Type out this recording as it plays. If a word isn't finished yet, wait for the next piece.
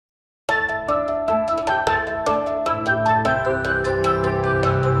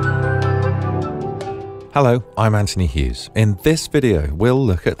Hello, I'm Anthony Hughes. In this video, we'll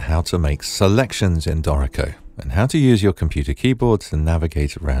look at how to make selections in Dorico and how to use your computer keyboard to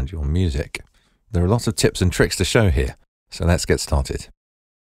navigate around your music. There are lots of tips and tricks to show here, so let's get started.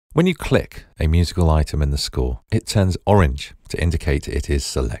 When you click a musical item in the score, it turns orange to indicate it is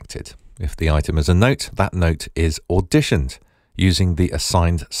selected. If the item is a note, that note is auditioned using the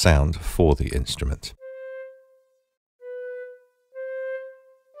assigned sound for the instrument.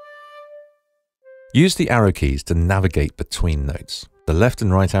 Use the arrow keys to navigate between notes. The left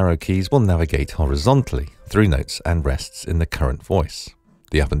and right arrow keys will navigate horizontally through notes and rests in the current voice.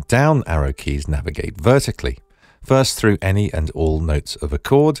 The up and down arrow keys navigate vertically, first through any and all notes of a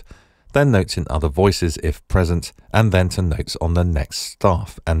chord, then notes in other voices if present, and then to notes on the next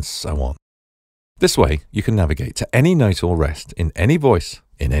staff, and so on. This way, you can navigate to any note or rest in any voice,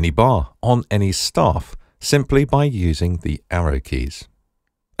 in any bar, on any staff, simply by using the arrow keys.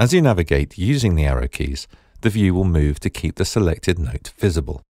 As you navigate using the arrow keys, the view will move to keep the selected note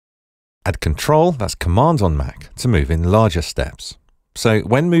visible. Add Control, that's Command on Mac, to move in larger steps. So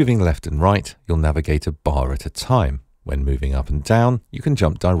when moving left and right, you'll navigate a bar at a time. When moving up and down, you can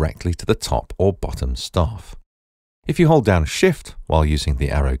jump directly to the top or bottom staff. If you hold down Shift while using the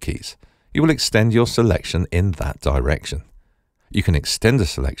arrow keys, you will extend your selection in that direction. You can extend a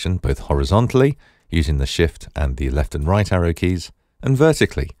selection both horizontally, using the Shift and the left and right arrow keys, and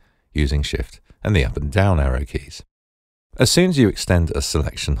vertically, using Shift and the up and down arrow keys. As soon as you extend a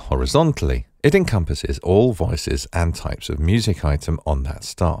selection horizontally, it encompasses all voices and types of music item on that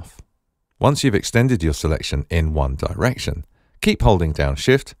staff. Once you've extended your selection in one direction, keep holding down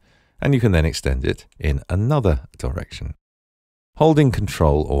Shift, and you can then extend it in another direction. Holding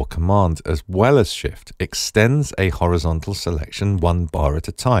Control or Command as well as Shift extends a horizontal selection one bar at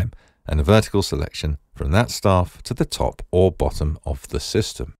a time, and a vertical selection from that staff to the top or bottom of the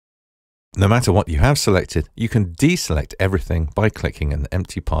system. No matter what you have selected, you can deselect everything by clicking an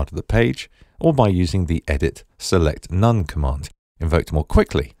empty part of the page or by using the Edit Select None command, invoked more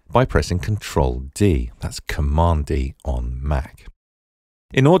quickly by pressing Ctrl-D, that's Command-D on Mac.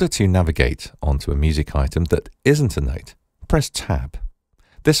 In order to navigate onto a music item that isn't a note, press Tab.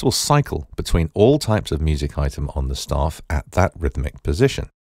 This will cycle between all types of music item on the staff at that rhythmic position.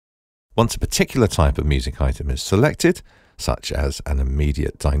 Once a particular type of music item is selected, such as an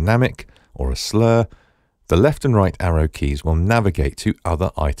immediate dynamic or a slur, the left and right arrow keys will navigate to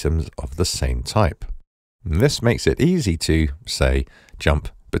other items of the same type. This makes it easy to, say, jump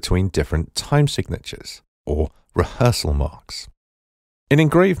between different time signatures or rehearsal marks. In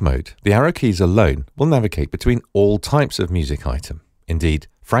engrave mode, the arrow keys alone will navigate between all types of music item, indeed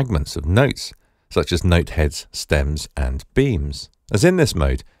fragments of notes, such as note heads, stems, and beams. As in this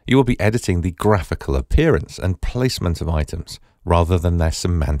mode, you will be editing the graphical appearance and placement of items rather than their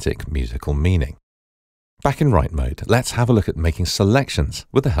semantic musical meaning. Back in write mode, let's have a look at making selections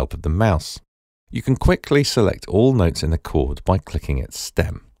with the help of the mouse. You can quickly select all notes in a chord by clicking its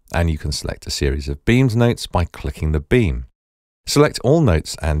stem, and you can select a series of beamed notes by clicking the beam. Select all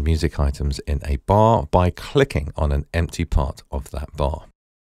notes and music items in a bar by clicking on an empty part of that bar.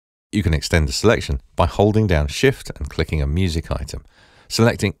 You can extend a selection by holding down Shift and clicking a music item,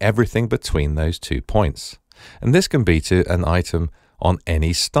 selecting everything between those 2 points. And this can be to an item on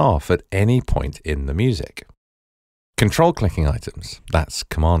any staff at any point in the music. Control clicking items, that's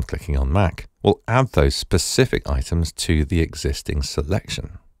command clicking on Mac, will add those specific items to the existing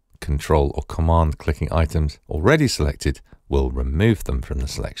selection. Control or command clicking items already selected will remove them from the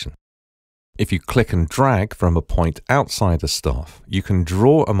selection. If you click and drag from a point outside a staff, you can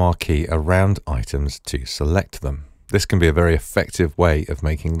draw a marquee around items to select them. This can be a very effective way of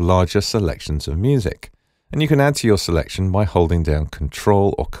making larger selections of music, and you can add to your selection by holding down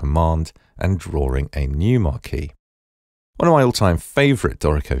Control or Command and drawing a new marquee. One of my all-time favorite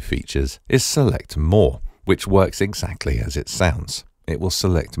Dorico features is Select More, which works exactly as it sounds. It will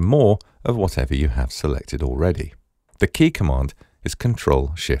select more of whatever you have selected already. The key command is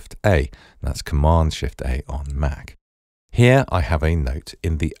Control-Shift-A, that's Command-Shift-A on Mac. Here I have a note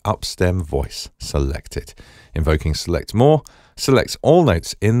in the upstem voice selected. Invoking Select More selects all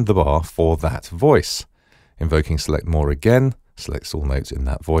notes in the bar for that voice. Invoking Select More again selects all notes in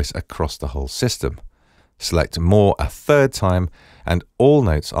that voice across the whole system. Select More a third time and all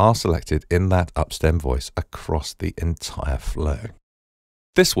notes are selected in that upstem voice across the entire flow.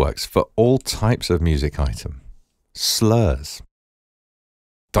 This works for all types of music item. Slurs,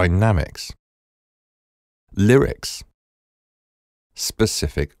 dynamics, lyrics,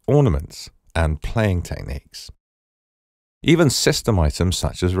 specific ornaments, and playing techniques. Even system items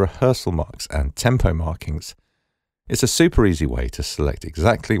such as rehearsal marks and tempo markings. It's a super easy way to select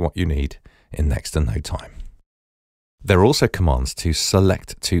exactly what you need in next to no time. There are also commands to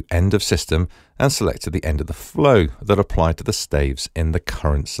select to end of system and select to the end of the flow that apply to the staves in the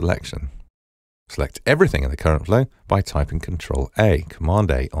current selection. Select everything in the current flow by typing Control-A,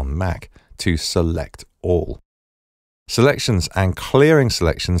 Command-A on Mac to select all. Selections and clearing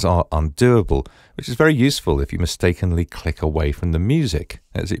selections are undoable, which is very useful if you mistakenly click away from the music,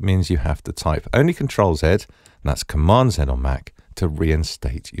 as it means you have to type only Control-Z, and that's Command-Z on Mac, to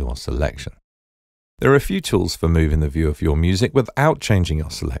reinstate your selection. There are a few tools for moving the view of your music without changing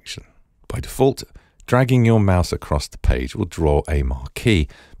your selection. By default, dragging your mouse across the page will draw a marquee,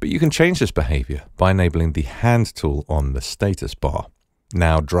 but you can change this behavior by enabling the hand tool on the status bar.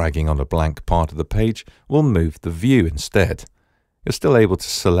 Now dragging on a blank part of the page will move the view instead. You're still able to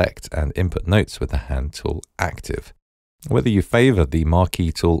select and input notes with the hand tool active. Whether you favor the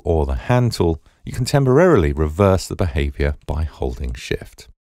marquee tool or the hand tool, you can temporarily reverse the behavior by holding Shift.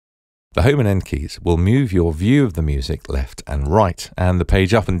 The home and end keys will move your view of the music left and right, and the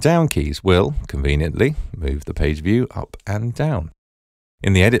page up and down keys will, conveniently, move the page view up and down.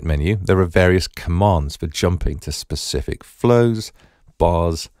 In the edit menu, there are various commands for jumping to specific flows,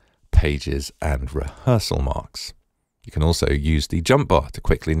 bars, pages, and rehearsal marks. You can also use the jump bar to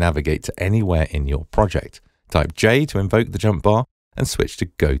quickly navigate to anywhere in your project. Type J to invoke the jump bar and switch to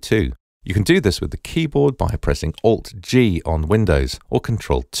Go To. You can do this with the keyboard by pressing Alt-G on Windows or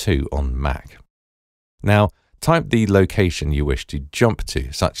Control-2 on Mac. Now, type the location you wish to jump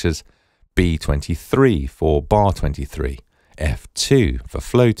to, such as B23 for bar 23, F2 for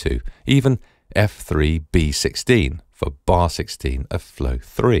flow 2, even F3B16 for bar 16 of flow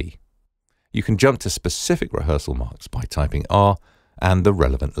 3. You can jump to specific rehearsal marks by typing R and the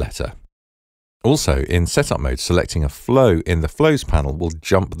relevant letter. Also, in setup mode, selecting a flow in the flows panel will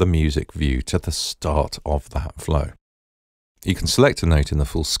jump the music view to the start of that flow. You can select a note in the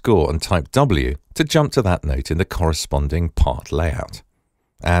full score and type W to jump to that note in the corresponding part layout.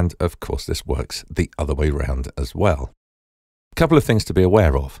 And of course, this works the other way round as well. A couple of things to be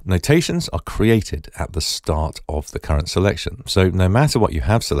aware of. Notations are created at the start of the current selection, so no matter what you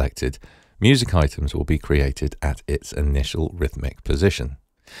have selected, music items will be created at its initial rhythmic position.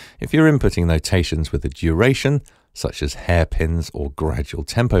 If you're inputting notations with a duration, such as hairpins or gradual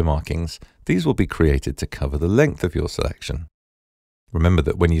tempo markings, these will be created to cover the length of your selection. Remember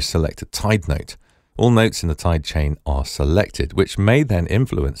that when you select a tied note, all notes in the tied chain are selected, which may then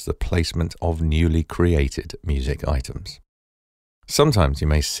influence the placement of newly created music items. Sometimes you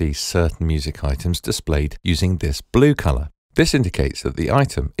may see certain music items displayed using this blue color. This indicates that the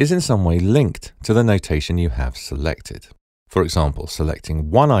item is in some way linked to the notation you have selected. For example,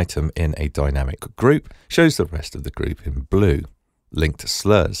 selecting one item in a dynamic group shows the rest of the group in blue. Linked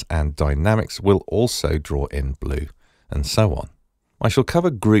slurs and dynamics will also draw in blue, and so on. I shall cover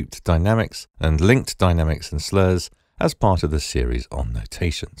grouped dynamics and linked dynamics and slurs as part of the series on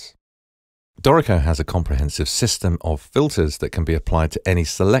notations. Dorico has a comprehensive system of filters that can be applied to any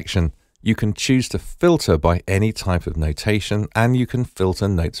selection. You can choose to filter by any type of notation, and you can filter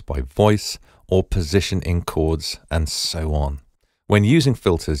notes by voice or position in chords, and so on. When using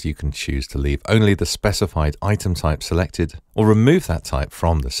filters, you can choose to leave only the specified item type selected or remove that type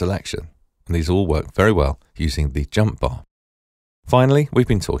from the selection. And these all work very well using the jump bar. Finally, we've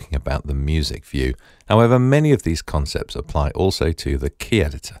been talking about the music view. However, many of these concepts apply also to the key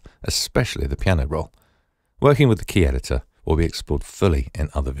editor, especially the piano roll. Working with the key editor will be explored fully in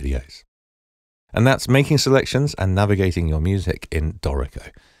other videos. And that's making selections and navigating your music in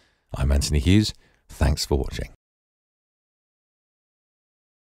Dorico. I'm Anthony Hughes. Thanks for watching.